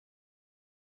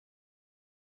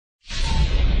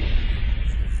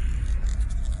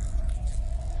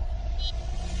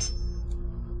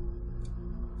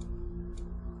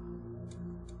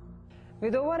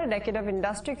With over a decade of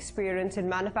industry experience in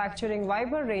manufacturing a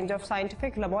wide range of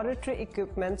scientific laboratory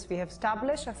equipments, we have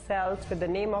established ourselves with the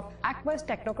name of ACMAS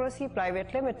Technocracy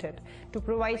Private Limited to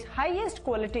provide highest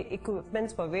quality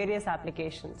equipments for various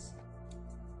applications.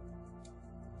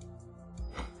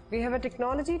 We have a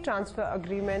technology transfer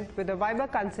agreement with the Viber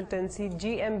Consultancy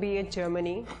GmbH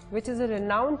Germany, which is a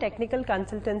renowned technical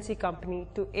consultancy company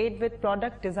to aid with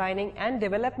product designing and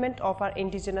development of our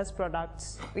indigenous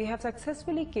products. We have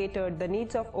successfully catered the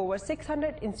needs of over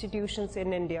 600 institutions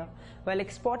in India while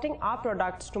exporting our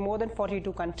products to more than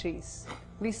 42 countries.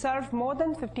 We serve more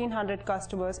than 1,500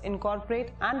 customers in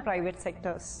corporate and private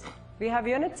sectors. We have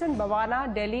units in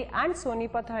Bhavana, Delhi and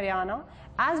Sonipat, Haryana,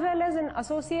 as well as an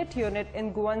associate unit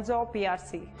in Guangzhou,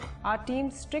 PRC. Our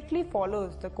team strictly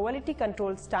follows the quality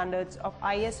control standards of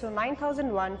ISO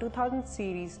 9001-2000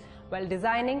 series while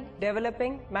designing,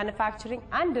 developing, manufacturing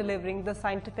and delivering the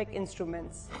scientific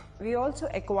instruments. We also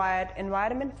acquired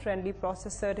environment-friendly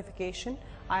process certification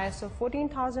ISO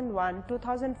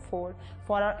 14001-2004 for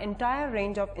our entire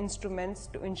range of instruments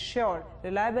to ensure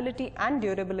reliability and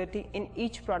durability in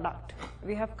each product.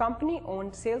 We have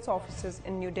company-owned sales offices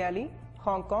in New Delhi,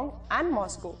 Hong Kong and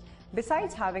Moscow,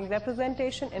 besides having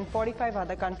representation in 45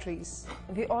 other countries.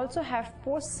 We also have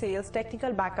post-sales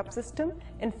technical backup system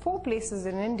in 4 places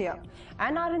in India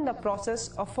and are in the process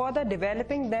of further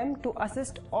developing them to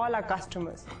assist all our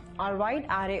customers. Our wide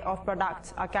array of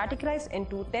products are categorized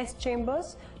into test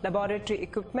chambers, laboratory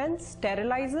equipments,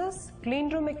 sterilizers,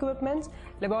 clean room equipments,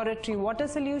 laboratory water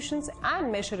solutions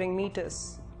and measuring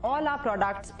meters. All our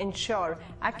products ensure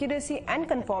accuracy and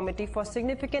conformity for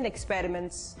significant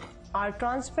experiments. Our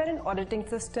transparent auditing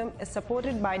system is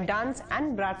supported by Duns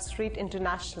 & Bradstreet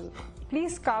International.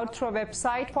 Please scout through our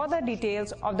website for the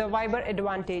details of the Viber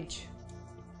Advantage.